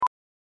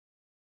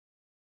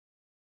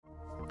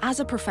As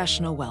a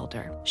professional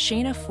welder,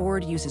 Shayna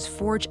Ford uses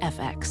Forge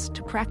FX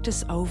to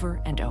practice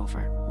over and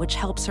over, which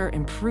helps her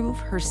improve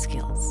her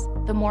skills.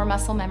 The more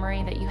muscle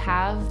memory that you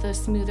have, the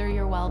smoother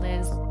your weld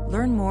is.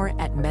 Learn more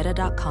at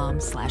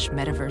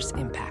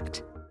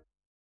meta.com/metaverseimpact.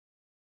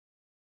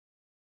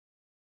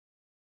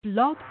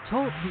 Blog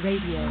Talk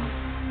Radio.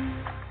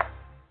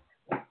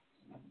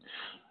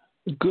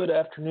 Good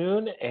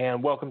afternoon,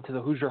 and welcome to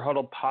the Hoosier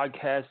Huddle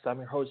podcast. I'm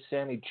your host,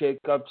 Sammy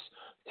Jacobs.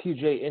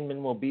 TJ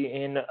Inman will be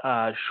in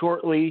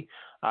shortly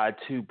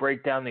to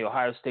break down the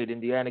Ohio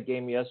State-Indiana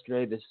game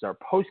yesterday. This is our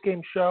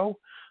post-game show.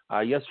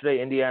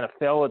 Yesterday, Indiana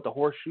fell at the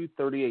Horseshoe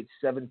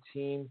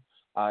 38-17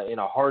 in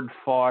a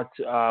hard-fought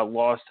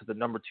loss to the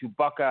number 2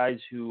 Buckeyes,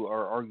 who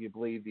are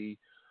arguably the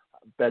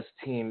best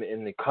team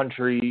in the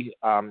country,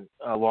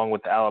 along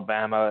with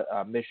Alabama.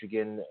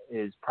 Michigan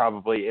is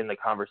probably in the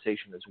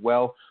conversation as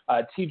well.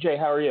 TJ,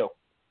 how are you?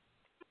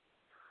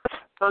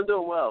 I'm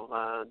doing well.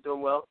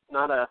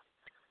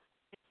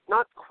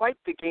 Not quite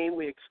the game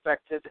we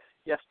expected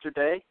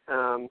yesterday,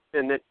 and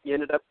that you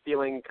ended up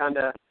feeling kind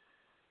of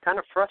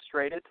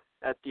frustrated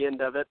at the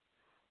end of it.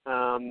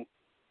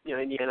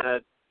 Indiana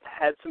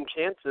had some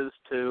chances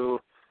to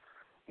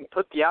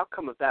put the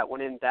outcome of that one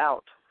in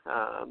doubt.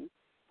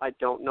 I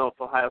don't know if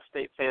Ohio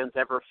State fans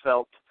ever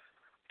felt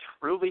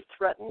truly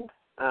threatened,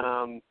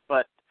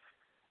 but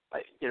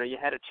you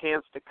had a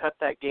chance to cut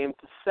that game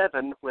to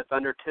 7 with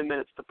under 10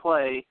 minutes to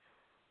play.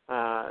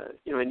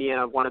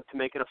 Indiana wanted to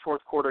make it a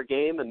fourth quarter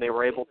game, and they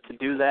were able to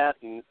do that,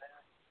 and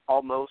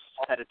almost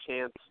had a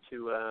chance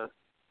to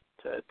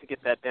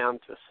get that down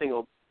to a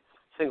single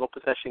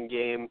possession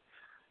game.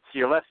 So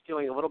you're left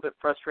feeling a little bit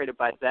frustrated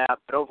by that,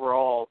 but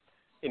overall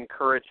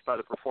encouraged by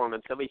the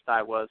performance. At least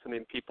I was. I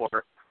mean, people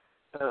are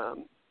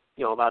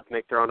allowed to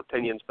make their own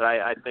opinions, but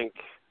I think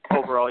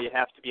overall you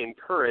have to be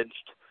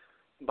encouraged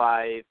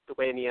by the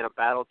way Indiana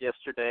battled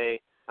yesterday,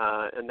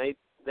 and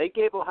they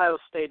gave Ohio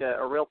State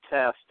a real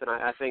test, and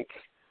I think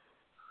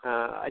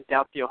I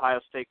doubt the Ohio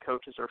State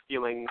coaches are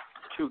feeling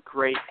too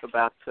great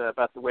about the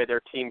way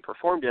their team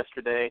performed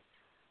yesterday,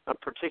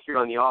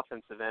 particularly on the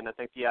offensive end. I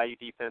think the IU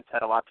defense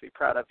had a lot to be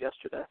proud of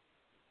yesterday.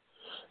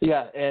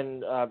 Yeah,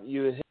 and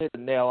you hit the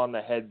nail on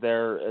the head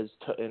there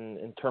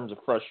in terms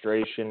of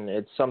frustration.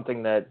 It's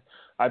something that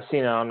I've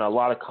seen on a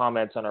lot of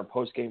comments on our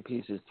post-game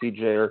pieces,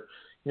 TJ, or,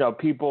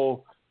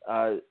 people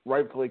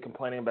rightfully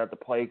complaining about the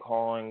play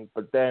calling,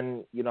 but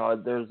then,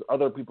 there's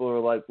other people who are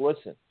like,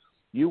 listen,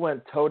 you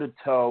went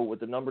toe-to-toe with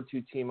the number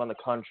 2 team on the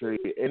country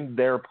in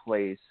their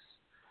place,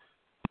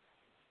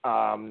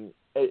 and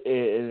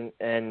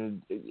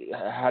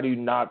how do you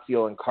not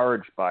feel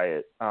encouraged by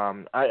it?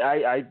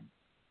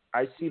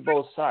 I see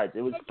both sides.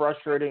 It was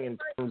frustrating in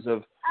terms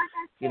of,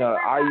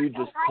 IU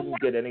just couldn't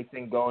get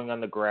anything going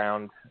on the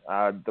ground.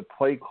 The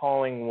play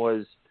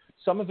calling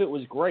some of it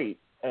was great,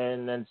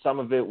 and then some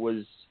of it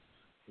was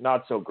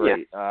not so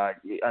great. Yeah.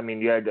 You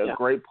had a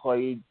great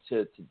play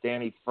to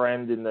Danny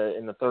Friend in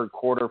the third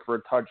quarter for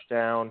a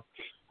touchdown.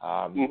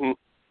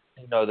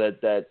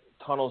 That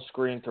tunnel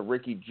screen to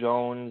Ricky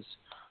Jones,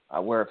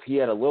 where if he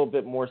had a little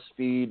bit more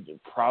speed,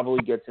 it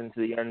probably gets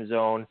into the end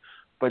zone.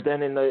 But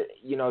then in the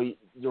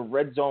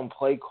red zone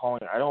play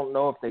calling, I don't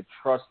know if they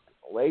trust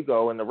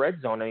Lego in the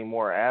red zone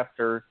anymore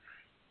after,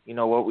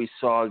 what we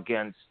saw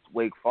against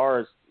Wake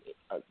Forest.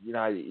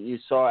 You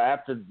saw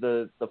after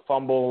the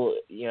fumble,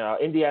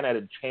 Indiana had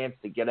a chance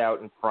to get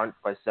out in front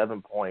by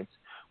 7 points,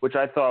 which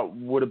I thought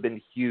would have been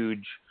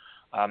huge.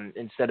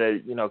 Instead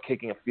of,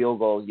 kicking a field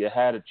goal, you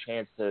had a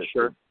chance to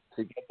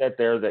get that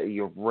there, that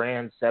you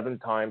ran 7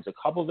 times. A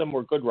couple of them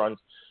were good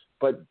runs,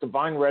 but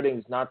Divine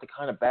Redding's not the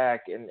kind of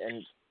back,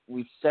 and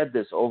we've said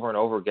this over and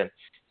over again.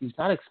 He's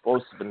not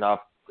explosive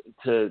enough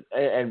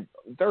and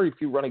very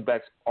few running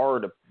backs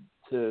are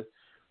to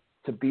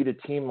beat a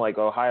team like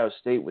Ohio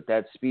State with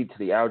that speed to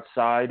the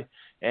outside.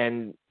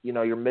 And,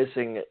 you're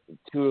missing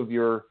 2 of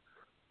you're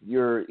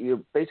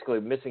basically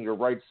missing your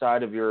right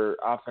side of your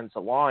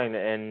offensive line,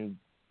 and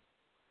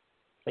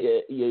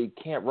you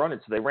can't run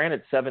it. So they ran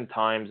it 7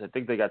 times. I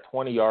think they got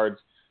 20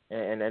 yards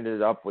and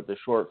ended up with a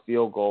short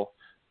field goal.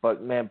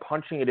 But, man,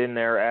 punching it in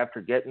there after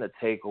getting the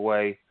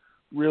takeaway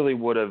really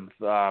would have,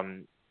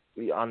 on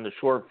the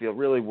short field,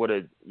 really would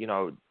have,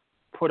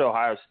 put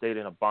Ohio State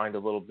in a bind a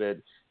little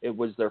bit. It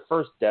was their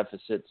first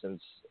deficit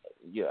since,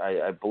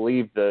 I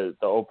believe, the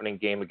opening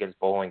game against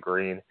Bowling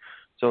Green.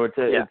 So it's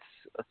a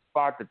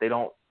spot that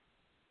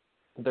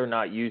they're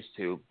not used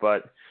to.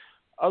 But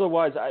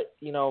otherwise,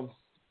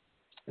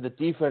 the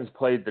defense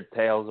played their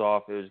tails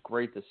off. It was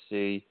great to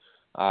see.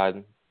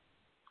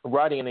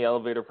 Riding in the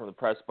elevator from the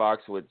press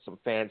box with some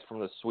fans from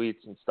the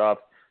suites and stuff,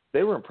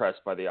 they were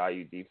impressed by the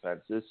IU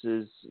defense. This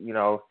is,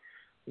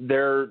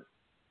 they're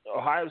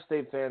Ohio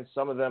State fans.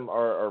 Some of them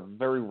are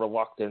very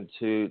reluctant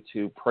to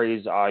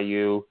praise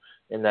IU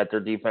in that their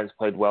defense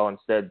played well.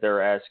 Instead,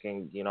 they're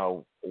asking,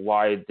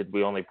 why did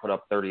we only put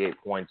up 38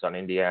 points on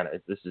Indiana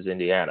if this is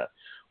Indiana?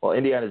 Well,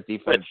 Indiana's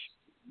defense,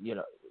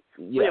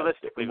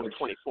 realistically, it was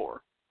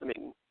 24. It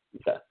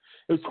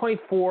was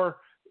 24.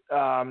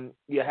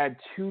 you had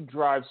 2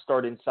 drives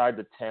start inside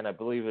the 10. I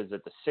believe it was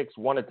at the 6,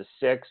 one at the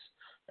 6,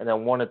 and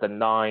then one at the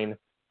 9.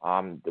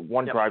 The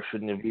one drive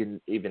shouldn't have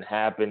even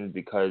happened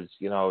because,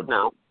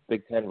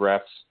 Big Ten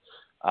refs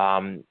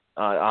on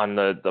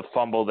the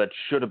fumble that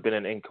should have been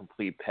an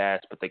incomplete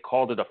pass, but they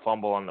called it a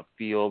fumble on the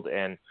field,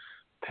 and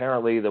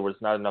apparently there was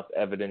not enough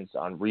evidence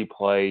on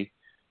replay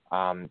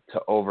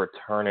to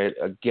overturn it.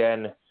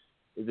 Again,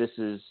 this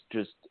is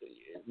just,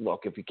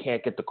 look, if you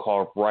can't get the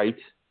call right,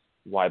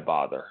 why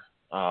bother?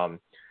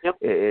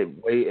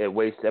 It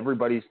wastes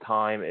everybody's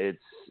time.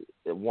 It's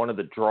one of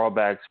the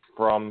drawbacks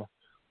from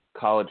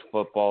college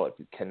football. If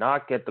you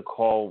cannot get the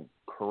call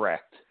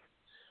correct,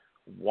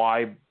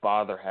 why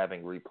bother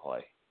having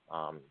replay?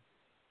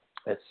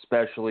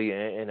 Especially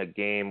in a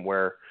game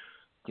where,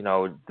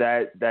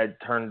 that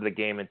turned the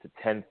game into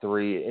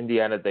 10-3.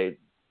 Indiana, they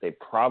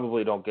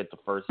probably don't get the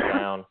first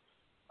down.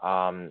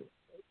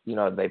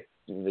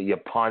 You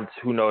punt.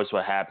 Who knows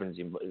what happens?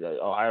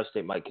 Ohio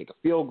State might kick a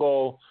field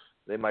goal.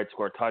 They might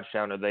score a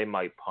touchdown, or they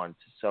might punt.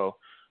 So,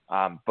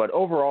 but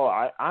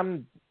overall,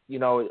 I'm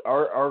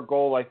our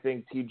goal, I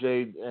think,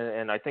 TJ,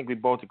 and I think we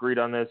both agreed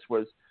on this,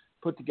 was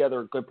put together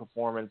a good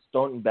performance.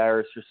 Don't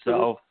embarrass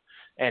yourself,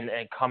 and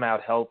come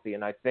out healthy.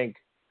 And I think,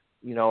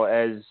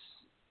 as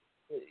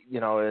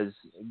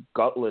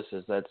gutless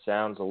as that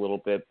sounds a little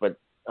bit, but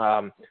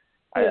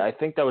I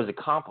think that was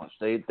accomplished.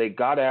 They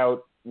got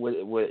out with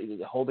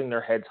holding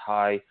their heads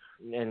high,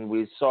 and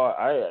we saw,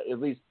 at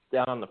least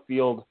down on the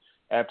field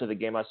after the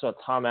game, I saw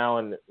Tom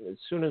Allen, as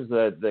soon as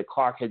the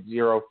clock hit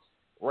 0,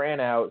 ran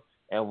out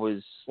and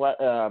was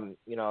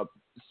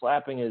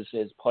slapping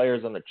his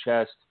players on the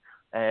chest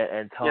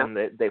and telling them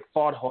that they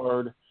fought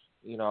hard,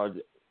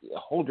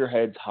 hold your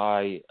heads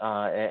high.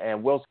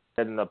 And Wilson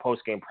said in the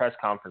post-game press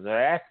conference, and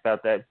I asked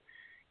about that,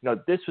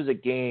 this was a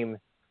game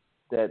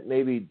that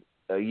maybe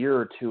a year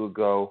or two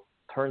ago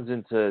turns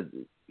into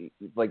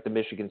like the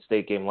Michigan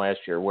State game last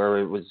year, where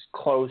it was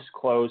close,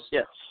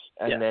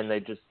 and then they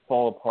just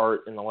fall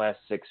apart in the last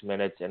 6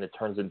 minutes, and it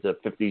turns into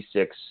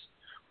 56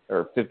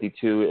 or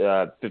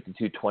 52-26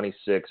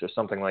 or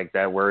something like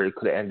that, where it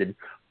could have ended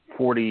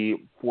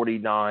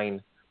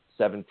 49-17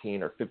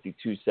 or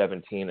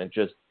 52-17, and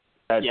just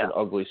that's an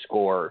ugly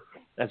score,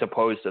 as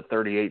opposed to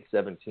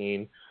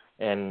 38-17,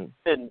 and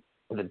the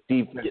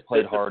defense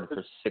played hard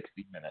for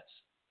 60 minutes.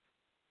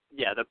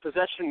 Yeah, the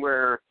possession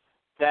where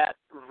that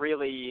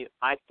really,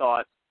 I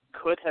thought,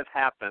 could have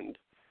happened.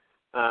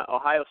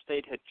 Ohio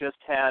State had just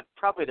had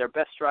probably their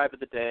best drive of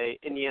the day.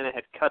 Indiana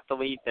had cut the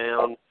lead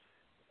down,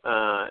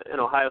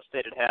 and Ohio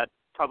State had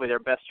probably their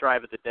best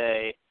drive of the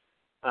day.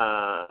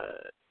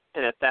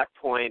 And at that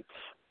point,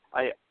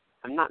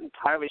 I'm not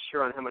entirely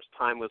sure on how much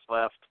time was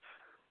left.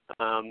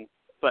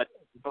 But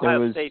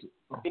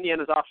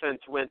Indiana's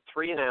offense went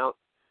 3 and out,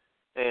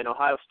 and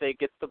Ohio State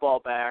gets the ball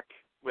back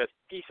with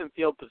decent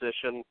field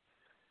position.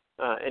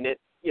 And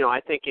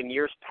I think in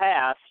years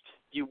past,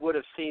 you would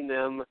have seen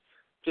them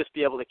just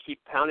be able to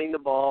keep pounding the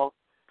ball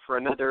for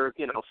another,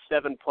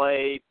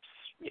 7-play,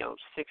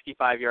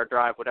 65-yard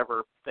drive,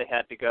 whatever they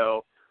had to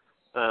go,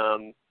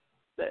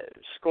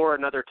 score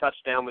another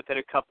touchdown within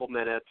a couple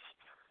minutes,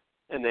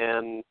 and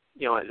then,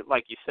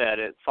 like you said,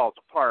 it falls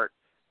apart.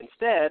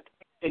 Instead,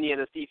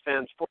 Indiana's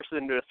defense forced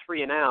them into a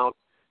 3 and out,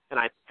 and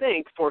I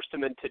think forced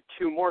them into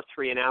 2 more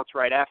 3 and outs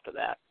right after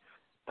that.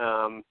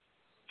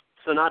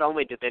 So not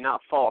only did they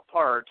not fall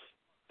apart,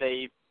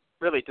 they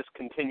really just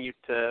continued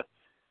to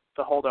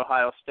hold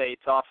Ohio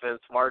State's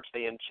offense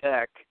largely in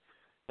check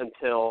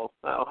until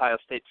Ohio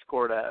State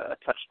scored a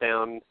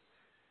touchdown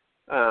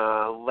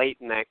late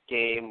in that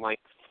game, like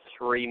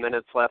 4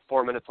 minutes left,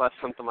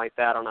 something like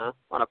that on a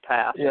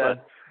pass. Yeah.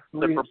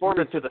 But the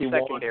performance of the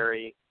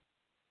secondary,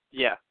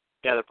 the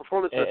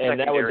performance of the secondary. And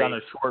that was on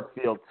a short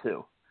field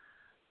too.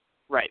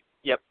 Right.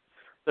 Yep.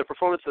 The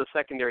performance of the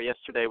secondary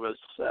yesterday was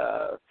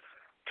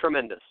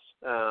tremendous,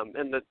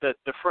 and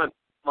the front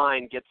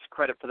line gets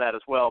credit for that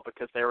as well,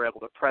 because they were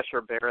able to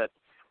pressure Barrett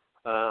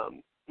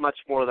much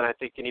more than I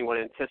think anyone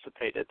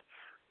anticipated.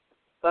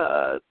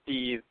 The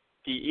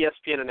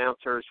ESPN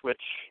announcers,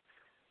 which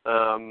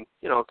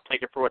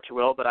take it for what you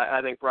will, but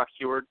I think Brock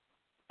Heward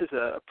is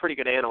a pretty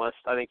good analyst.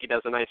 I think he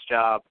does a nice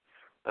job.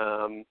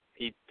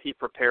 He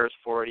prepares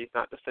for it. He's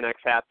not just an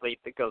ex-athlete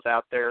that goes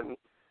out there and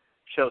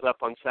shows up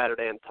on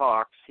Saturday and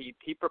talks.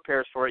 He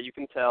prepares for it, you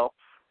can tell.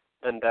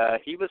 And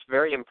he was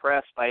very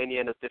impressed by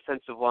Indiana's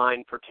defensive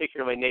line,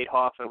 particularly Nate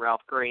Hoff and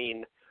Ralph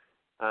Green.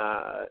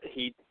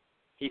 He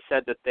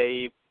said that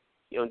they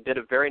did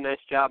a very nice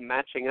job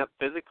matching up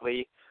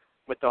physically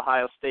with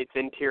Ohio State's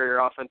interior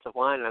offensive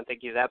line, and I think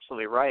he's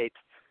absolutely right.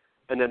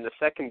 And then the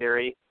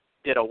secondary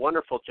did a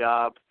wonderful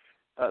job.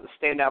 The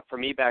standout for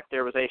me back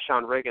there was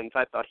Ashawn Riggins.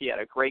 I thought he had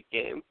a great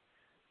game.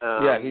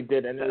 He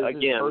did, and it was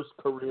his first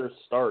career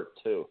start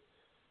too,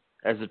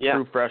 as a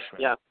true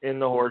freshman in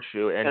the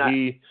Horseshoe,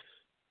 and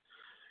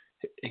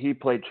he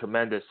played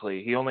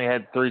tremendously. He only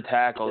had 3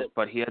 tackles,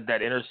 but he had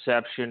that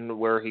interception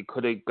where he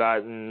could have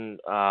gotten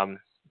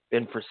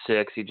in for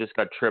 6. He just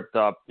got tripped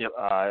up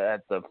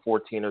at the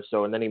 14 or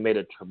so, and then he made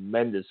a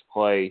tremendous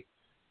play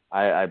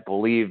I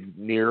believe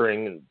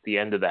nearing the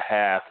end of the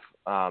half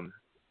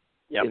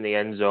in the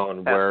end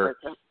zone where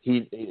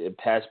he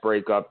pass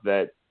breakup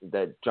that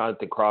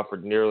Jonathan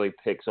Crawford nearly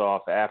picks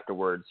off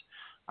afterwards.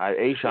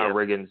 A'Shawn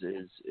Riggins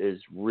is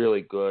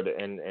really good,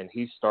 and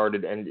he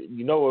started. And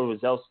you know what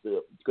was else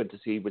good to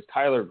see was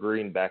Tyler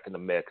Green back in the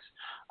mix.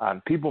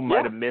 People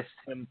might have missed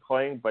him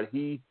playing, but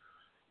he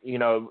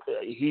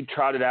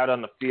trotted out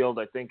on the field,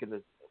 I think,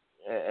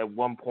 at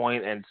one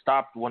point and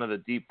stopped one of the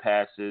deep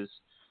passes.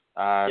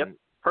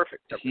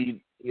 Perfect.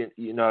 He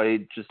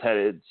just had,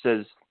 it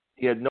says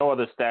he had no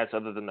other stats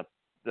other than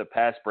the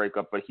pass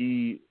breakup, but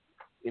he,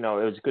 it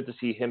was good to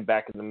see him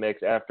back in the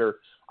mix after,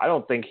 I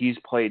don't think he's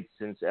played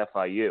since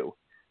FIU.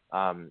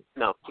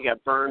 No, he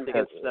got burned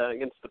against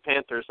the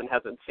Panthers and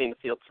hasn't seen the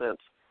field since.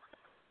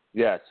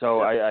 Yeah,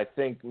 so I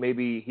think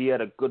maybe he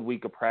had a good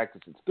week of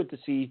practice. It's good to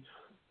see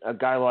a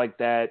guy like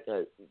that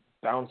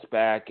bounce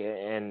back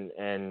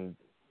and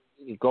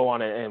go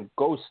on and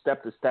go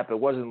step to step. It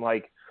wasn't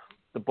like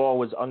the ball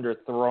was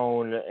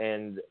underthrown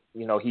and,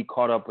 he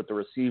caught up with the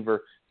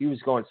receiver. He was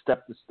going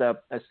step to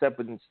step, step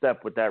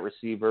with that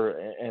receiver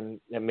and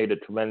made a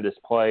tremendous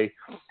play.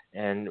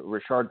 And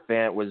Rashard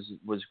Fant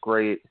was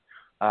great,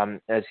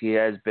 as he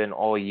has been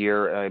all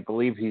year. I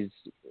believe he's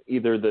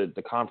either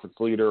the conference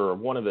leader or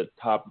one of the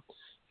top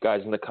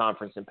guys in the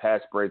conference in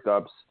pass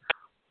breakups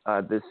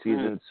this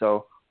season.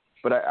 So,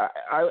 but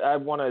I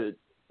want to,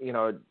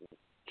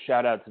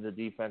 shout out to the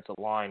defensive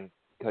line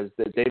because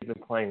they've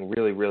been playing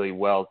really, really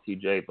well,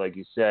 TJ, like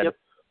you said. Yep.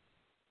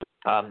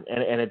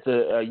 And it's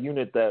a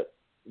unit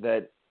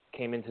that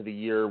came into the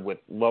year with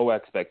low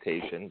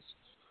expectations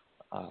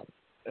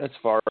as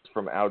far as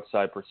from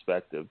outside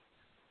perspective.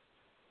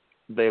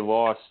 They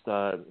lost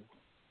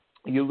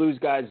you lose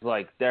guys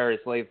like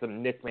Darius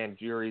Latham, Nick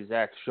Mangieri,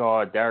 Zach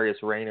Shaw, Darius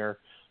Rayner,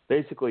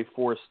 basically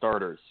 4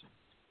 starters.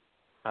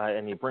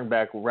 And you bring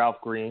back Ralph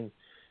Green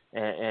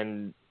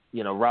and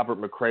Robert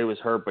McCray was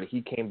hurt, but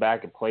he came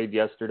back and played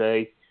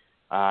yesterday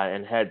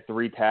and had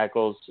 3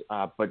 tackles.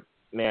 But,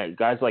 man,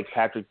 guys like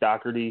Patrick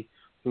Doherty,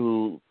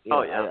 who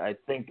I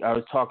think I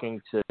was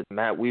talking to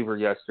Matt Weaver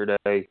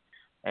yesterday,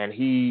 and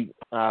he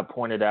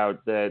pointed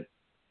out that,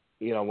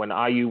 when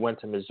IU went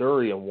to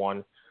Missouri and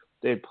won,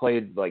 they had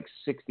played like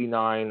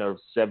 69 or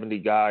 70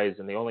 guys,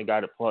 and the only guy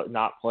to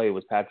not play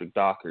was Patrick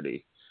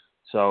Doherty.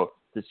 So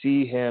to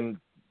see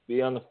him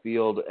be on the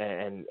field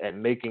and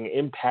making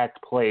impact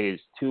plays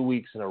 2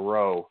 weeks in a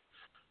row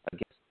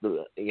against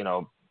the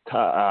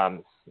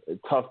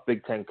tough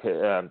Big Ten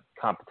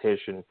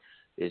competition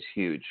is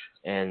huge,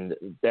 and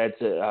that's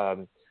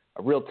a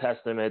real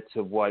testament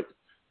to what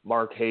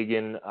Mark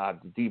Hagan,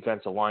 the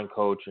defensive line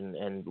coach,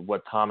 and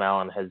what Tom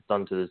Allen has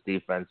done to this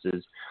defense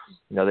is,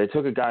 they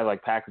took a guy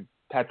like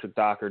Patrick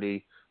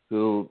Doherty,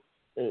 who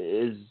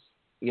is,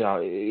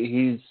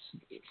 he's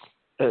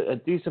a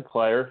decent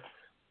player,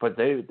 but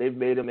they've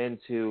made him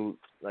into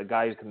a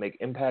guy who can make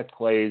impact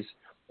plays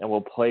and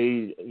will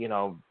play,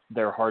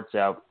 their hearts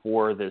out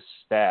for this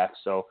staff.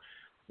 So,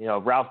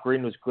 Ralph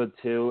Green was good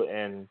too,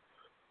 and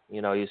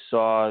you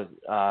saw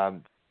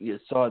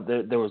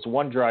there was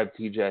one drive,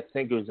 TJ, I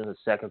think it was in the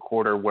second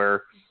quarter,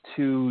 where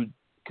 2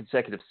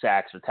 consecutive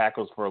sacks or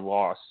tackles for a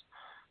loss,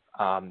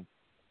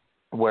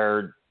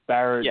 where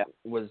Barrett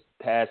was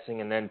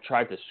passing and then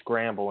tried to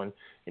scramble. And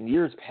in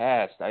years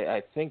past,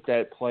 I think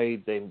that play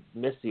they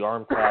missed the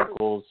arm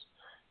tackles,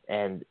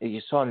 and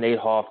you saw Nate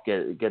Hoff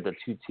get the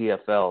 2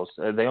 TFLs.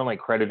 They only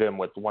credited him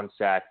with 1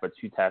 sack, but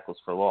 2 tackles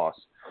for loss.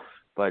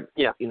 But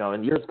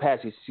in years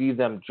past, you see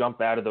them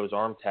jump out of those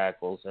arm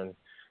tackles, and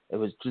it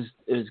was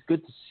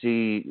good to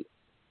see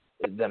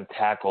them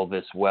tackle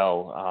this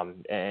well.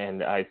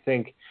 And I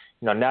think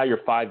now you're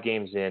 5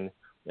 games in.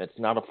 It's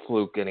not a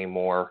fluke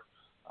anymore.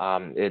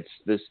 It's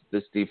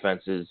this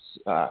defense is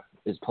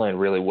playing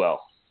really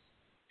well.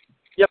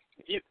 Yep.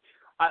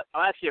 I'll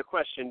ask you a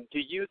question. Do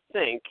you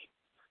think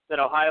that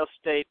Ohio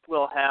State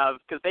will have,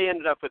 because they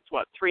ended up with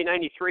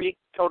 393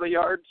 total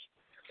yards?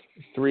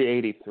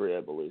 383,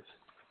 I believe.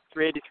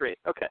 383.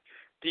 Okay.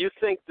 Do you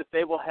think that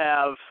they will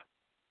have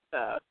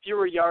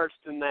fewer yards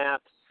than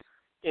that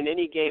in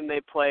any game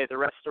they play the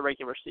rest of the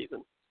regular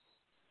season?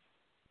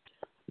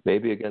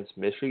 Maybe against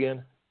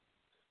Michigan.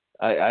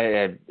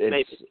 Maybe.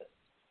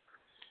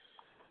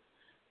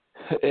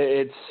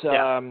 It's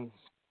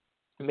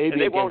maybe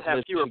and they won't have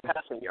Michigan. fewer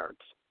passing yards.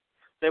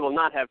 They will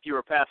not have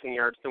fewer passing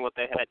yards than what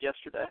they had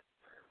yesterday.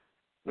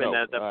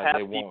 The pass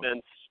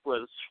defense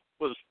was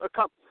a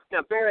couple.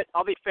 Now Barrett,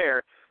 I'll be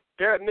fair.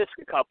 Barrett missed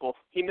a couple.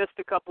 He missed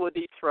a couple of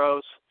deep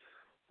throws.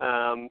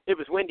 It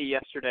was windy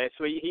yesterday,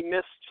 so he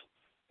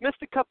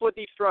missed a couple of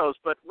deep throws.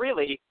 But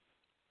really,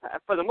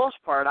 for the most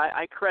part,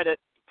 I credit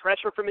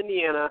pressure from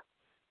Indiana,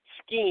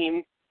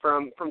 scheme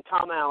from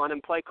Tom Allen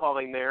and play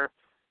calling there,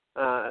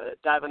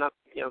 diving up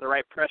the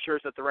right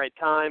pressures at the right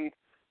time,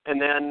 and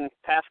then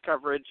pass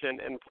coverage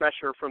and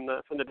pressure from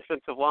the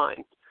defensive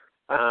line.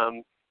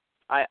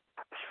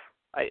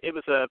 It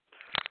was a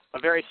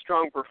very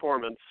strong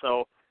performance.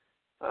 So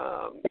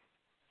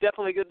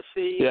definitely good to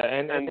see. Yeah,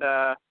 and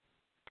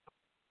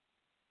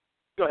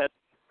go ahead.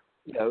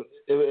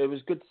 It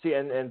was good to see.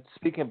 And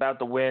speaking about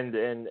the wind,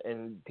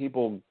 and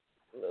people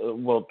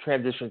will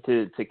transition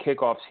to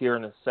kickoffs here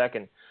in a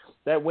second.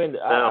 That wind,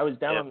 I was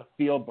down on the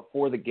field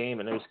before the game,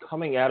 and it was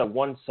coming out of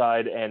one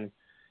side, and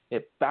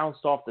it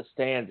bounced off the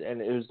stands,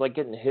 and it was like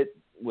getting hit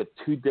with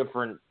two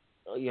different,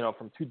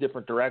 from two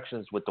different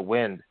directions with the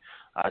wind.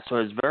 So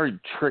it was very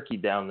tricky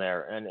down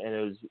there, and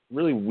it was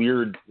really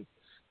weird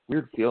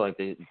feeling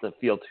to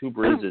feel two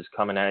breezes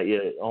coming at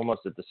you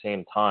almost at the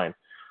same time.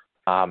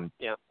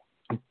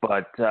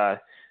 But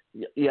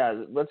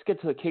let's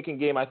get to the kicking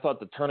game. I thought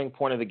the turning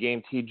point of the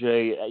game,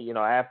 TJ,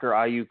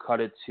 after IU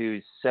cut it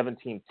to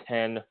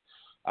 17-10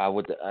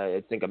 with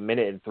I think a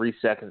minute and 3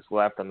 seconds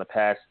left on the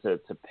pass to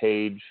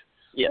Page,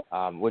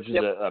 which is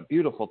a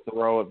beautiful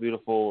throw, a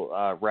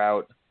beautiful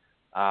route.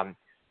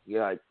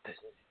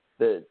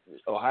 The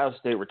Ohio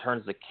State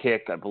returns the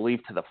kick, I believe,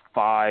 to the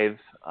 5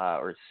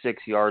 or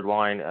 6 yard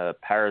line.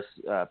 Paris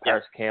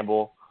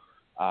Campbell.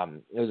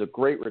 It was a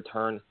great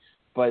return,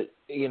 but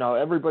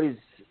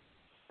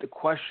the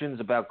questions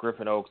about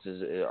Griffin Oaks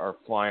are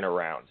flying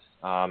around.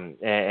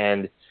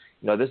 And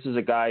this is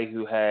a guy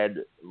who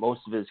had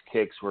most of his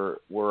kicks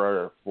were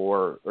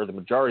for, or the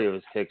majority of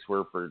his kicks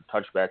were for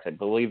touchbacks. I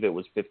believe it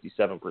was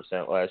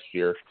 57% last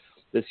year.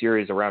 This year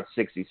he's around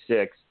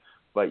 66.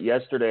 But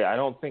yesterday, I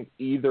don't think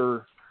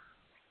either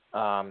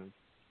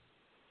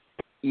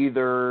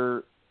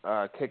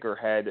kicker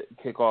had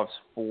kickoffs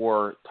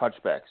for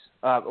touchbacks.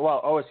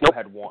 OSU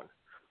had one.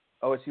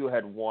 OSU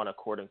had one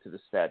according to the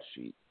stat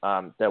sheet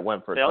that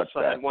went for a touchback. They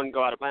also had one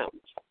go out of bounds.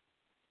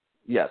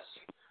 Yes.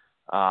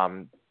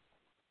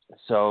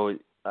 So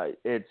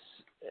it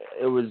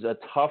was a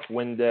tough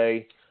wind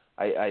day.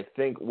 I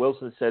think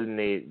Wilson said in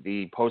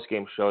the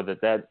post-game show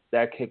that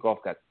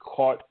kickoff got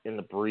caught in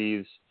the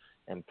breeze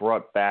and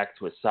brought back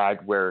to a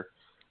side where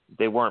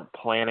they weren't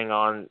planning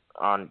on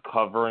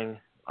covering.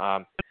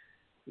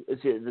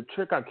 The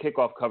trick on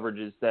kickoff coverage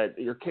is that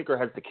your kicker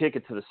has to kick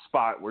it to the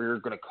spot where you're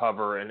going to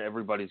cover and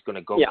everybody's going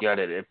to go get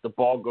it. If the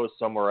ball goes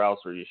somewhere else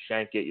or you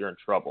shank it, you're in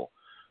trouble,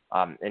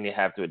 and you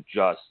have to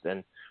adjust.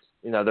 And,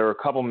 there were a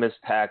couple missed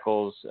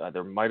tackles.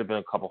 There might have been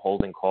a couple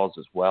holding calls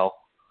as well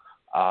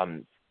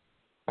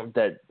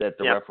that the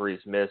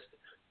referees missed.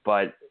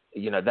 But,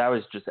 that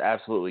was just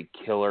absolutely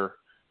killer.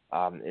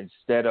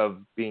 Instead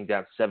of being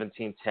down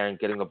 17-10,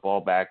 getting a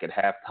ball back at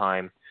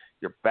halftime,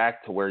 you're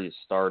back to where you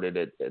started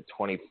at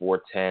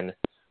 24-10.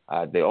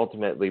 They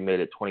ultimately made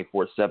it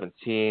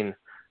 24-17,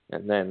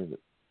 and then,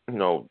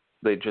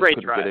 they just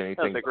couldn't get anything.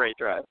 That was a great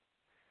drive.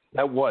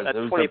 That was. That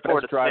it was the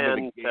best drive of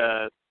the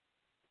game.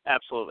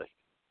 Absolutely.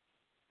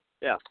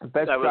 Yeah.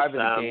 Best drive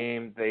of the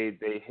game. They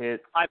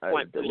hit. 5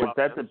 point was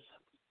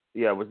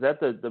that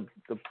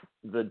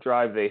the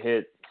drive they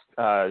hit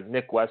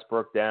Nick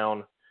Westbrook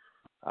down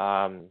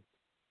in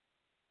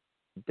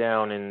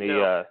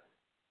the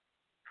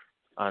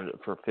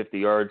for 50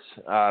 yards.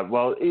 Either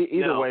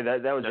way,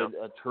 that was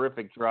a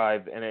terrific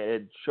drive, and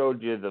it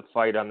showed you the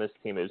fight on this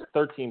team. It was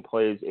 13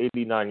 plays,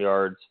 89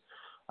 yards.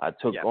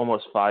 Took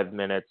almost 5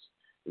 minutes.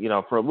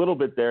 For a little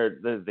bit there,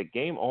 the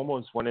game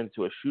almost went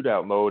into a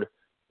shootout mode,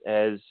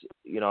 as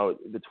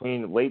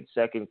between late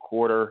second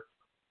quarter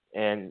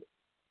and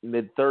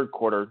mid third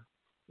quarter,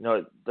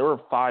 there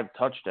were 5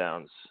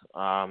 touchdowns.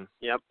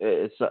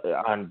 It's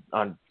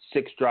on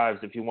 6 drives,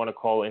 if you want to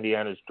call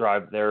Indiana's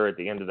drive there at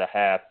the end of the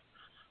half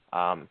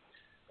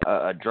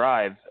a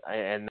drive,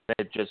 and then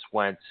it just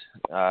went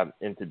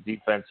into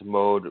defensive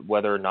mode.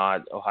 Whether or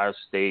not Ohio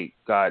State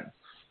got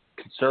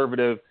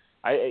conservative,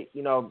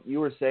 you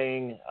were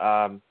saying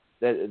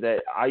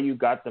that IU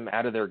got them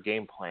out of their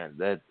game plan.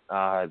 That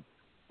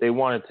they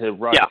wanted to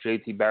rush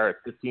JT Barrett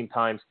 15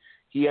 times.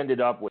 He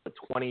ended up with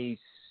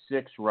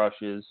 26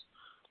 rushes.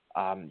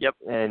 And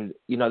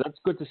that's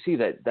good to see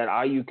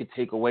that IU could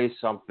take away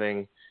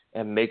something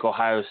and make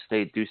Ohio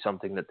State do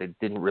something that they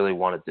didn't really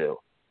want to do.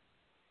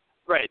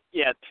 Right.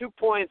 Yeah. 2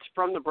 points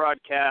from the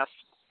broadcast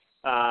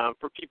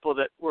for people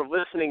that were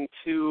listening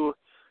to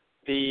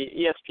the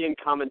ESPN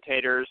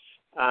commentators.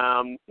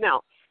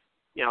 Now,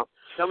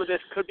 some of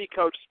this could be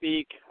coach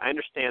speak. I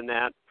understand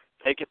that.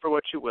 Take it for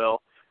what you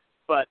will.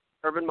 But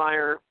Urban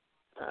Meyer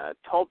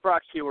told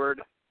Brock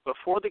Huard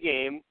before the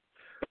game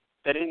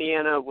that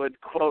Indiana would,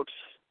 quote,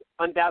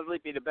 undoubtedly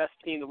be the best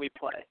team that we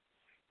play,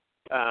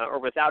 or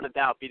without a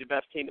doubt be the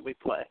best team that we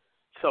play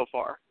so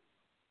far.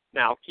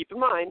 Now, keep in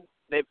mind,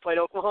 they've played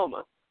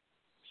Oklahoma.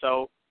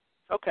 So,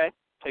 okay,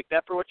 take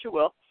that for what you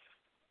will.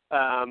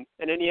 And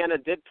Indiana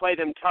did play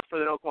them tougher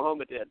than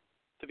Oklahoma did,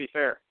 to be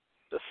fair.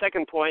 The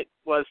second point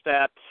was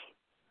that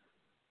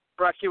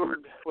Brock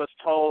Huard was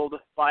told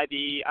by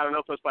I don't know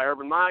if it was by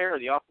Urban Meyer or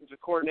the offensive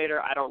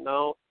coordinator, I don't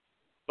know,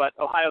 but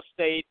Ohio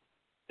State,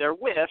 their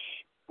wish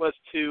was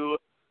to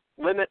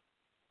limit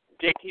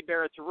JT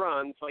Barrett's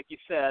runs, like you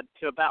said,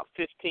 to about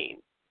 15.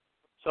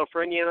 So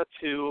for Indiana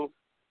to,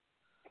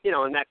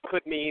 and that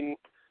could mean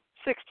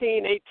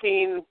 16,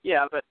 18,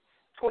 but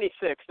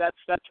 26,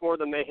 that's more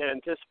than they had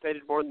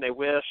anticipated, more than they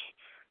wish.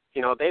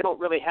 They don't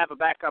really have a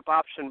backup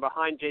option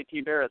behind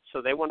JT Barrett,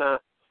 so they want to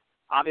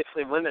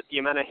obviously limit the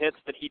amount of hits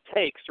that he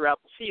takes throughout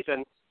the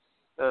season.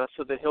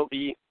 so that he'll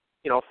be,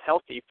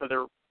 healthy for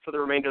the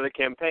remainder of the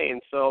campaign.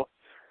 So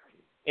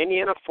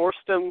Indiana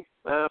forced them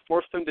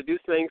to do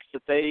things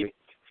that they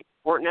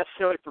weren't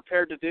necessarily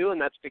prepared to do,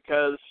 and that's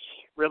because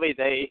really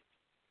they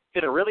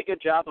did a really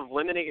good job of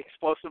limiting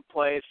explosive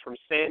plays from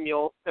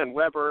Samuel and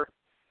Weber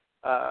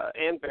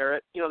and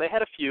Barrett. They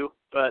had a few,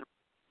 but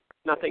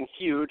nothing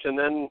huge. And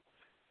then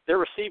their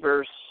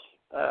receivers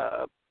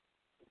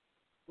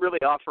really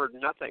offered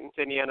nothing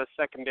to Indiana's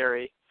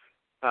secondary.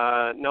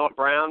 Noah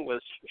Brown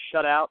was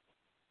shut out.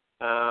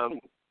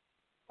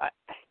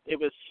 It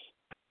was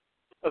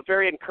a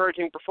very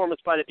encouraging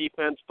performance by the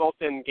defense, both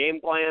in game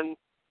plan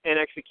and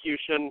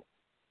execution,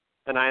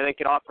 and I think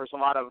it offers a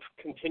lot of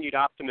continued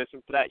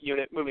optimism for that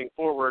unit moving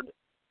forward.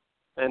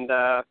 And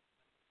I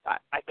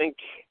think,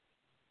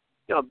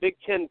 Big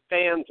Ten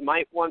fans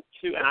might want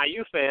to, and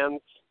IU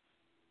fans,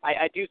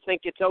 I do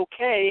think it's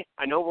okay.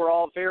 I know we're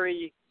all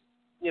very,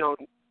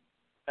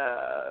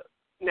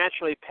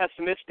 naturally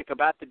pessimistic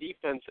about the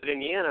defense at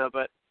Indiana,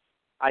 but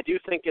I do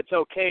think it's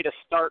okay to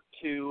start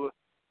to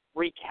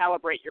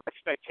recalibrate your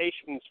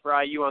expectations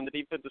for IU on the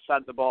defensive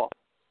side of the ball.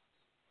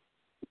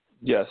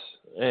 Yes,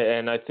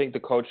 and I think the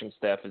coaching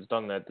staff has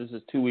done that. This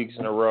is 2 weeks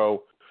in a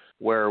row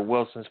where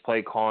Wilson's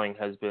play calling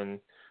has been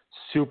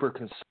super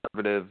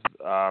conservative,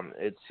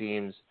 it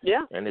seems,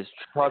 and is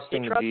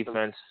trusting the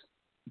defense,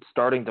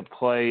 starting to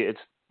play. It's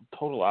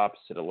total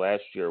opposite of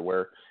last year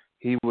where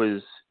he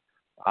was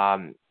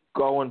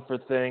going for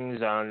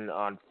things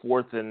on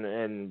 4th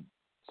and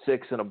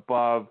 6 and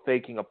above,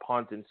 faking a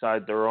punt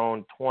inside their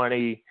own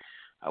 20,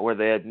 where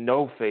they had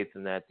no faith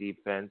in that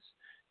defense.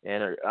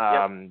 And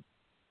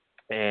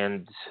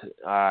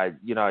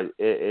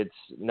it's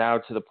now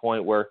to the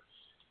point where,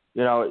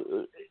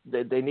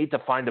 they need to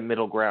find a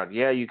middle ground.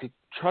 Yeah, you could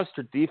trust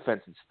your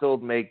defense and still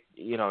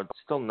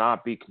still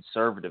not be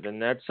conservative.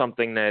 And that's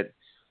something that,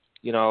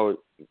 to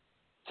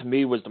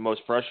me was the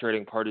most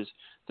frustrating part, is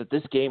that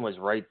this game was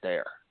right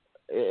there.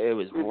 It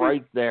was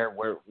right there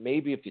where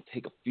maybe if you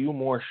take a few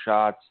more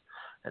shots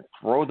and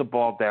throw the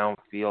ball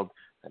downfield,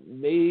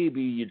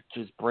 maybe you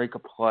just break a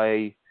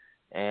play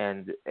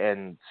and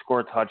score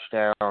a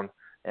touchdown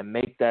and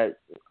make that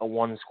a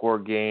one-score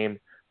game,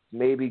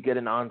 maybe get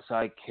an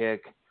onside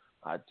kick,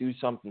 do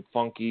something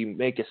funky,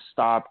 make a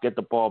stop, get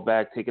the ball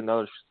back, take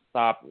another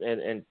stop,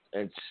 and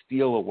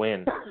steal a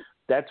win.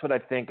 That's what I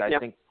think. I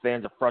think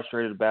fans are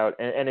frustrated about,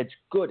 and it's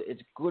good.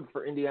 It's good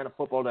for Indiana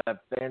football to have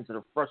fans that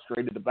are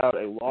frustrated about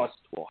a loss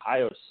to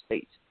Ohio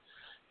State,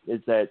 is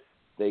that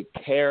they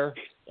care,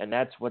 and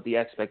that's what the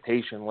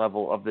expectation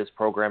level of this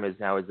program is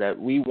now, is that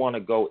we want to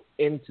go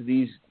into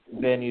these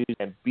venues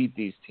and beat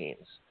these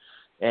teams.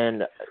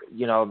 And,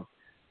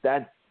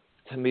 that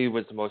to me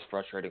was the most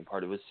frustrating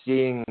part. It was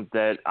seeing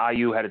that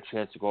IU had a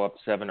chance to go up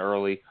 7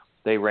 early.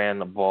 They ran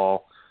the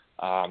ball.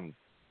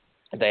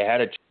 They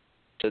had a chance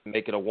to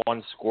make it a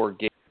one-score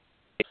game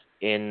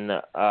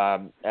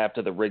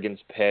after the Riggins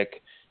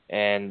pick.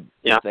 And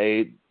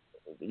they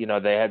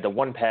had the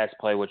one pass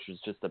play, which was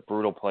just a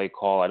brutal play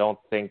call. I don't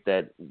think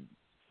that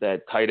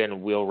tight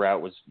end wheel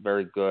route was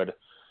very good.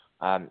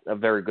 A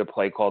very good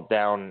play call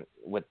down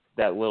with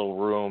that little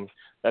room.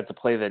 That's a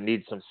play that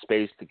needs some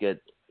space to get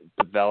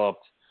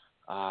developed.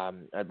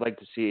 I'd like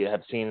to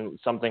have seen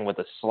something with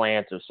a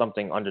slant or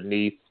something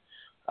underneath,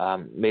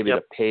 maybe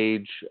to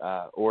Page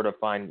or to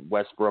find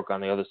Westbrook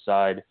on the other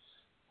side.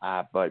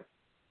 But,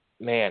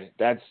 man,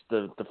 that's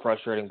the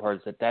frustrating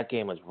part, is that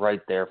game was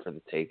right there for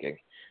the taking.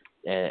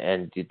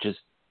 And it just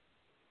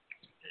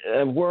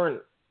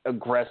weren't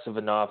aggressive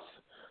enough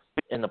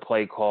in the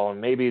play call,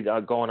 and maybe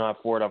going on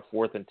for it on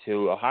 4th and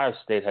 2. Ohio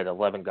State had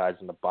 11 guys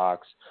in the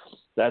box.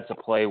 That's a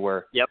play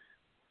where,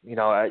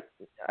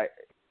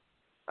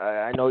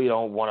 I know you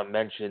don't want to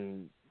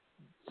mention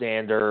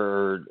Xander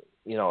or,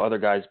 other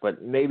guys,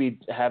 but maybe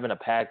having a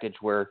package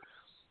where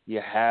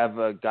you have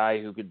a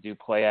guy who could do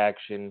play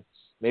action,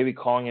 maybe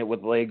calling it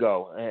with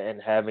Lego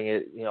and having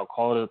it,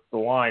 call it at the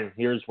line.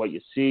 Here's what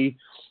you see.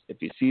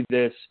 If you see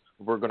this,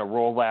 we're going to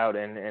roll out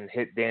and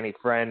hit Danny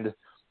Friend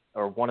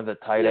or one of the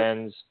tight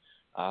ends,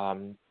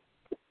 or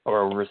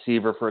a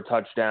receiver for a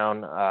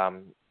touchdown,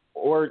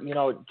 or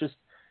just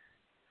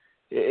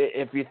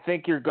if you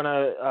think you're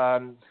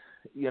gonna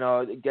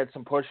get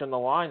some push on the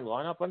line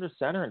up under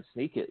center and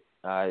sneak it.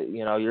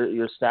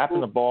 You're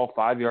snapping the ball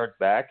 5 yards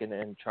back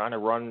and trying to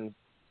run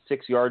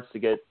 6 yards to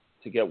get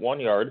 1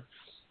 yard,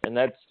 and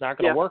that's not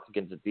going to work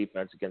against the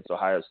defense against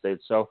Ohio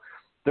State. So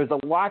there's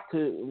a lot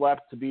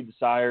left to be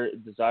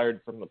desired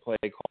from the play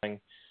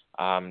calling,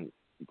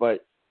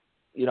 but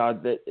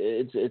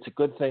it's a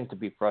good thing to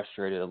be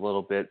frustrated a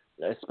little bit,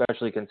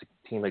 especially against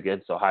a team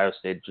against Ohio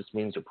State. It just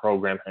means your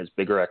program has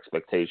bigger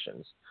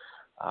expectations.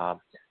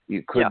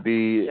 You could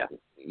be,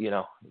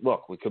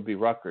 look, we could be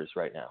Rutgers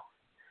right now.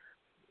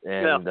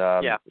 And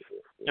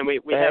and we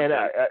have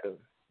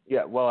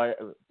that. Well,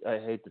 I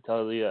hate to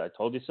tell you I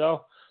told you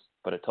so,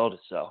 but I told you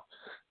so.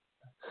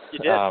 You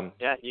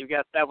did. You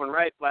got that one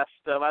right. Last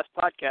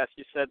podcast,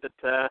 you said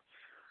that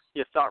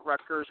you thought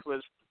Rutgers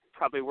was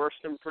probably worse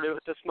than Purdue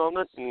at this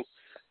moment, and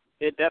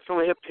it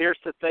definitely appears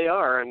that they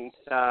are. And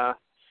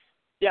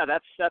yeah,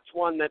 that's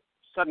one that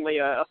suddenly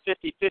a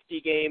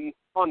 50-50 game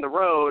on the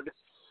road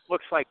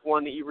looks like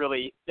one that you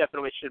really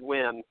definitely should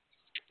win.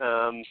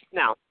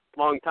 Now,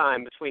 long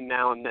time between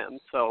now and then,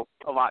 so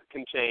a lot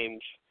can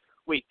change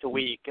week to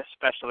week,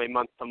 especially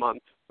month to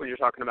month when you're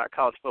talking about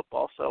college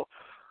football. So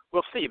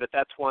we'll see, but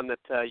that's one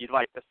that you'd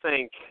like to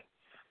think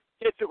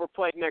if it were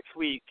played next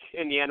week,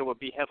 Indiana would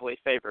be heavily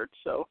favored.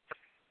 So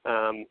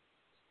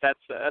that's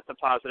a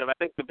positive. I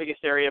think the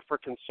biggest area for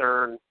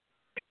concern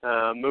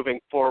moving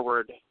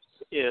forward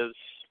is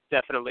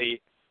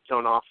definitely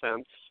zone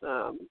offense.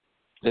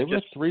 They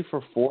were 3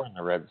 for 4 in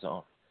the red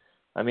zone.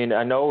 I mean,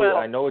 I know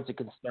it's a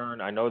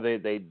concern. I know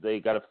they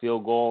got a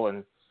field goal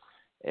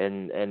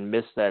and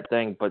missed that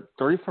thing, but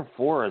 3 for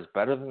 4 is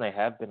better than they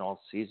have been all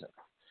season.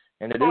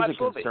 And it is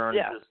absolutely. a concern.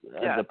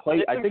 Yeah. The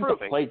play, I think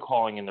improving. the play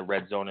calling in the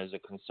red zone is a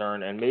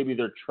concern, and maybe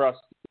their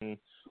trust in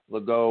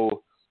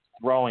Legault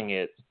throwing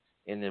it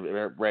in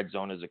the red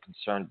zone is a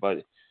concern.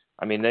 But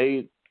I mean,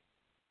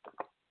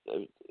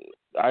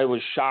 I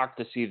was shocked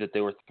to see that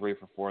they were 3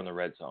 for 4 in the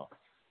red zone.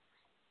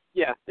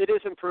 Yeah, it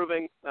is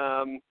improving.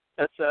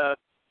 That's a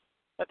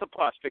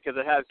plus because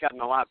it has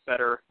gotten a lot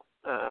better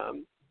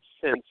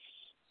since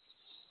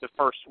the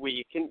first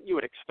week, and you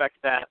would expect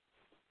that.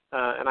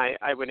 And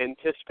I would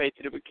anticipate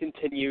that it would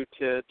continue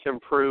to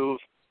improve.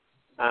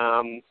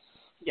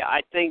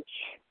 I think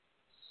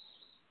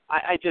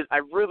I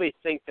really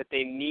think that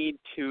they need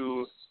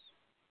to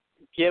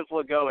give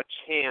Legault a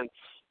chance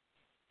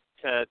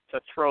to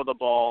throw the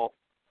ball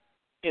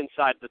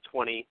inside the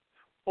 20,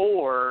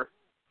 or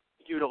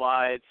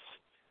utilize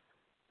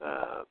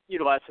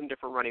some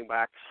different running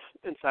backs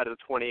inside of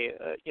the 20.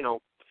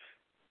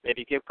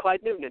 Maybe give Clyde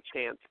Newton a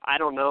chance. I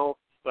don't know,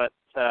 but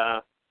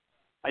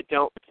I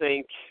don't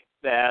think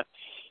that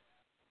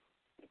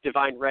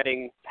Divine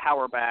Redding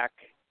power back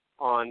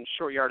on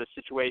short yardage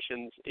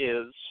situations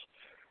is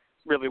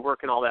really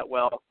working all that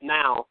well.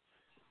 Now,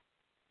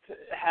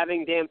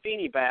 having Dan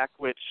Feeney back,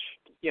 which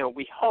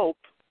we hope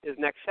is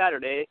next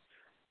Saturday,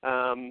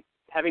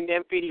 having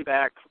Dan Feeney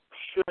back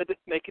should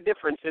make a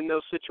difference in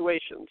those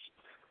situations,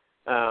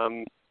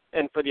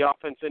 and for the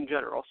offense in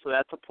general. So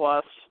that's a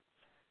plus.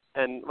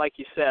 And like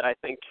you said, I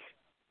think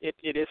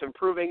it is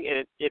improving,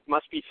 and it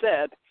must be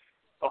said,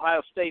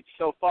 Ohio State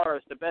so far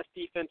is the best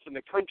defense in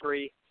the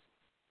country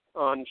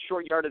on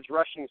short yardage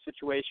rushing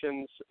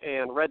situations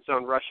and red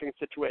zone rushing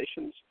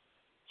situations.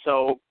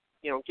 So,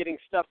 getting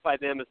stuffed by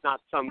them is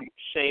not some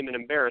shame and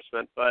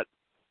embarrassment, but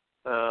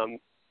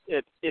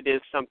it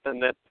is something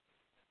that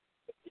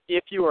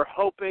if you are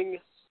hoping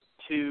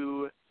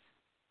to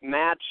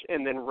match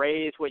and then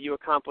raise what you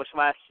accomplished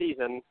last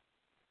season,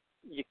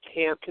 you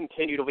can't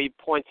continue to leave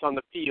points on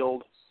the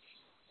field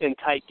in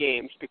tight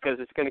games because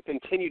it's going to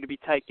continue to be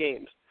tight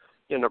games.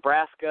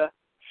 Nebraska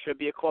should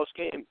be a close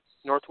game.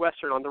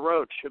 Northwestern on the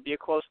road should be a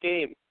close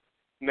game.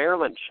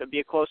 Maryland should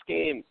be a close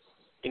game.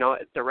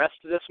 The rest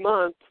of this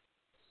month,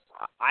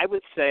 I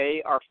would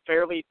say, are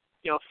fairly,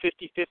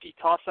 50-50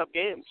 toss-up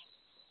games.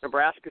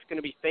 Nebraska's going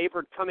to be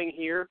favored coming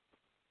here,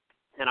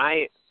 and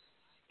I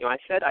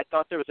said I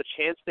thought there was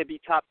a chance they'd be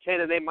top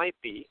 10, and they might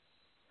be,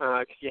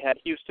 because you had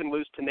Houston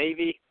lose to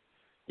Navy,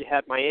 you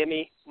had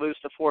Miami lose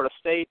to Florida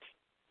State.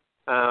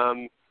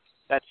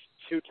 That's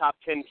 2 top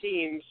 10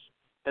 teams,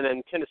 and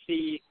then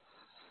Tennessee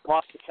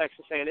lost to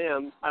Texas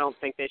A&M. I don't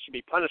think they should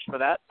be punished for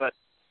that, but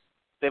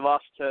they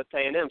lost to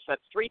A&M, so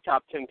that's 3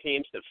 top 10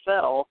 teams that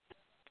fell.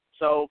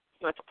 So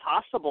it's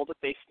possible that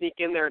they sneak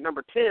in there at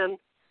number 10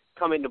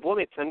 coming to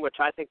Bloomington, which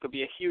I think would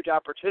be a huge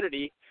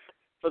opportunity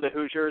for the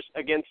Hoosiers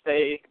against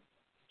a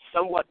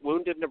somewhat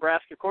wounded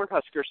Nebraska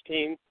Cornhuskers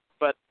team.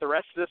 But the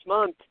rest of this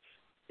month,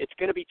 it's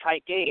going to be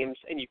tight games,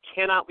 and you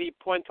cannot leave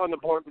points on the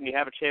board when you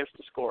have a chance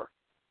to score.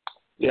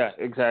 Yeah,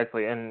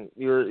 exactly, and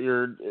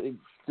you're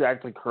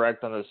exactly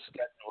correct on the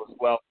schedule as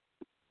well.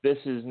 This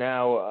is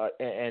now,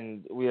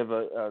 and we have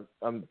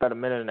about a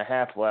minute and a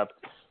half left,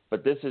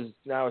 but this is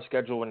now a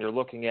schedule when you're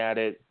looking at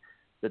it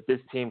that this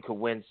team could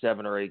win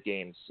 7 or 8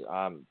 games.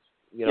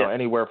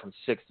 Anywhere from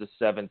 6 to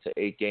 7 to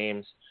 8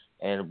 games,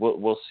 and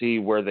we'll see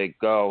where they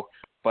go.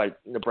 But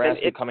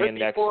Nebraska coming in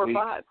next week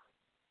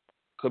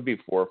could be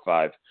 4 or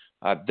 5.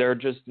 They're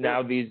just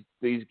now these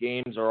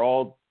games are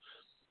all,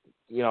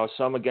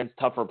 some against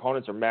tougher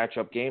opponents or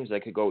matchup games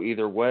that could go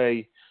either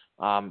way.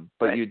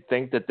 But you'd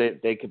think that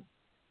they could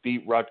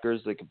beat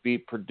Rutgers, they could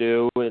beat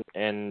Purdue,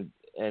 and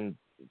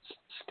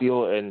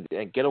steal and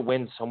get a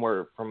win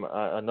somewhere from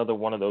another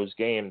one of those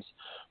games.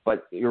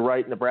 But you're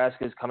right,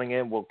 Nebraska is coming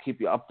in. We'll keep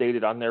you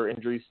updated on their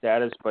injury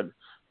status. But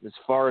as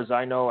far as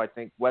I know, I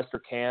think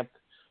Westerkamp,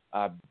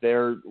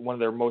 they're one of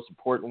their most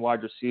important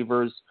wide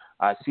receivers.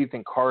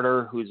 Ethan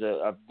Carter, who's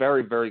a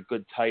very, very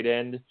good tight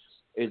end,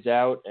 is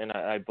out. And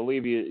I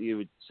believe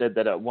you said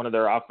that one of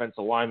their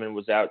offensive linemen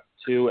was out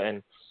too.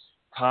 And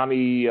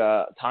Tommy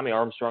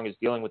Armstrong is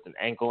dealing with an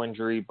ankle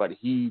injury, but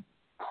he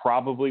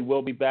probably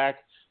will be back.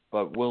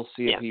 But we'll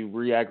see if he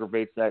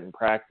re-aggravates that in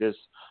practice.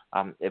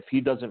 If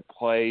he doesn't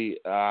play,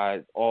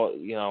 that'll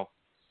be a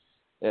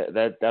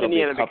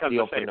tough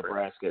deal for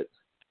Nebraska.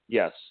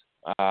 Yes,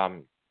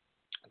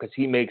 because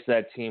he makes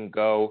that team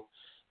go.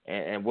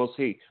 and we'll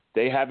see.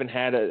 They haven't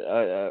had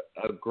a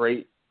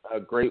great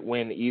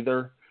win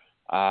either.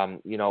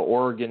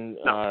 Oregon's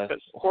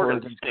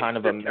kind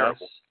of a mess.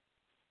 Terrible.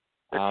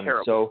 They're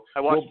terrible. So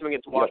I watched them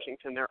against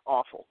Washington. They're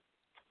awful.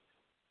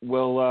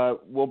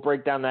 We'll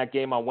break down that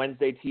game on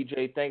Wednesday.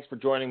 TJ, thanks for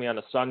joining me on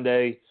a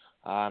Sunday.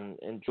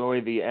 Enjoy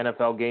the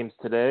NFL games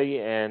today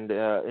and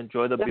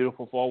enjoy the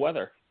beautiful fall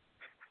weather.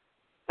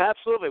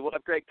 Absolutely. We'll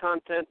have great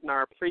content in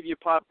our preview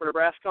pod for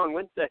Nebraska on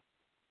Wednesday.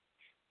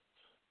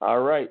 All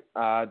right.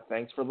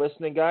 Thanks for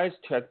listening, guys.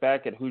 Check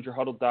back at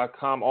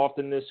HoosierHuddle.com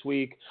often this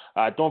week.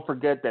 Don't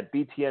forget that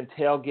BTN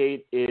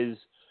Tailgate is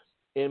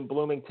in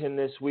Bloomington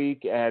this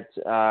week.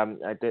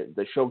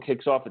 The show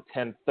kicks off at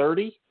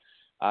 10:30.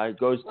 It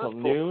goes till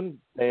noon.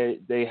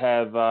 They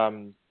had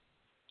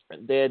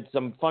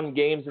some fun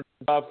games and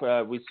stuff.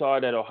 We saw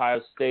it at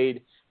Ohio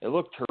State. It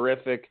looked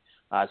terrific.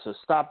 So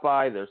stop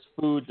by. There's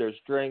food. There's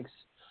drinks.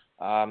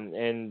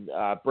 And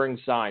bring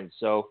signs.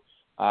 So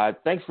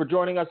thanks for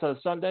joining us on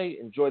Sunday.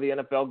 Enjoy the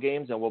NFL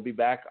games, and we'll be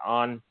back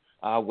on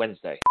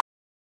Wednesday.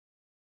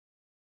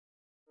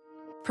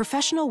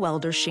 Professional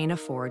welder Shayna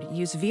Ford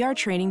used VR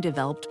training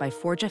developed by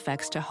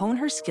ForgeFX to hone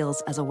her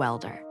skills as a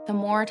welder. The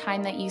more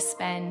time that you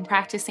spend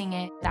practicing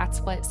it,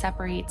 that's what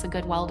separates a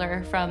good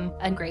welder from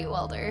a great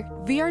welder.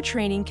 VR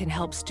training can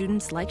help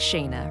students like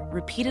Shayna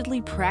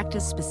repeatedly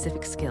practice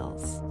specific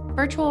skills.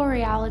 Virtual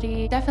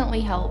reality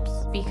definitely helps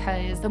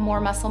because the more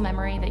muscle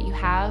memory that you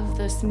have,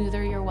 the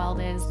smoother your weld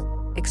is.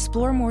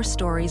 Explore more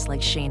stories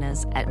like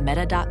Shayna's at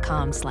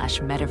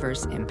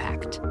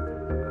meta.com/metaverseimpact.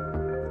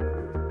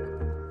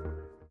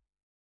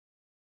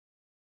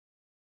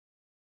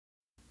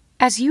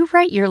 As you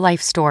write your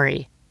life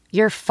story,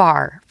 you're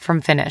far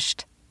from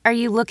finished. Are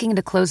you looking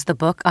to close the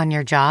book on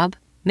your job?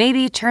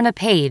 Maybe turn a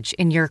page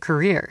in your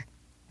career?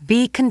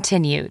 Be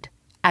continued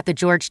at the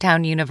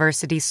Georgetown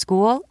University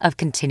School of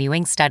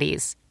Continuing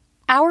Studies.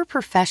 Our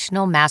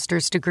professional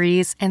master's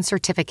degrees and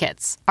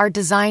certificates are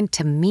designed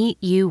to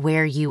meet you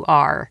where you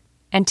are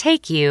and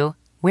take you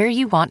where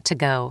you want to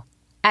go.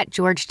 At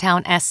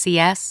Georgetown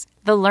SCS,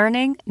 the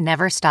learning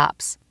never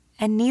stops,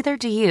 and neither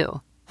do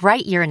you.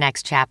 Write your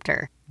next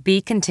chapter. Be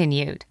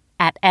continued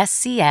at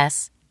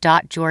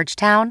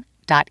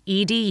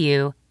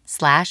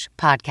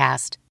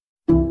scs.georgetown.edu/podcast.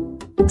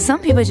 Some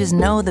people just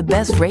know the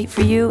best rate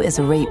for you is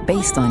a rate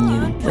based on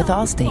you with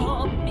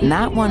Allstate,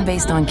 not one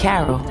based on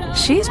Carol.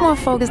 She's more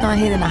focused on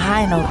hitting a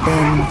high note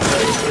than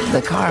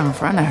the car in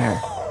front of her.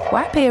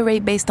 Why pay a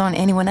rate based on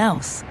anyone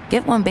else?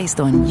 Get one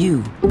based on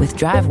you with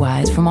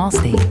DriveWise from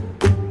Allstate.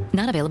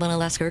 Not available in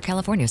Alaska or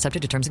California,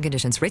 subject to terms and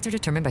conditions. Rates are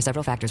determined by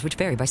several factors, which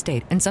vary by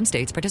state. In some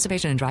states,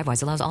 participation in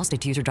DriveWise allows Allstate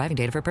to use your driving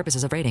data for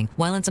purposes of rating.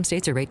 While in some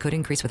states, your rate could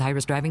increase with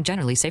high-risk driving.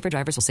 Generally, safer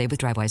drivers will save with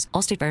DriveWise.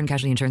 Allstate Fire and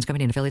Casualty Insurance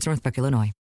Company and affiliates, Northbrook, Illinois.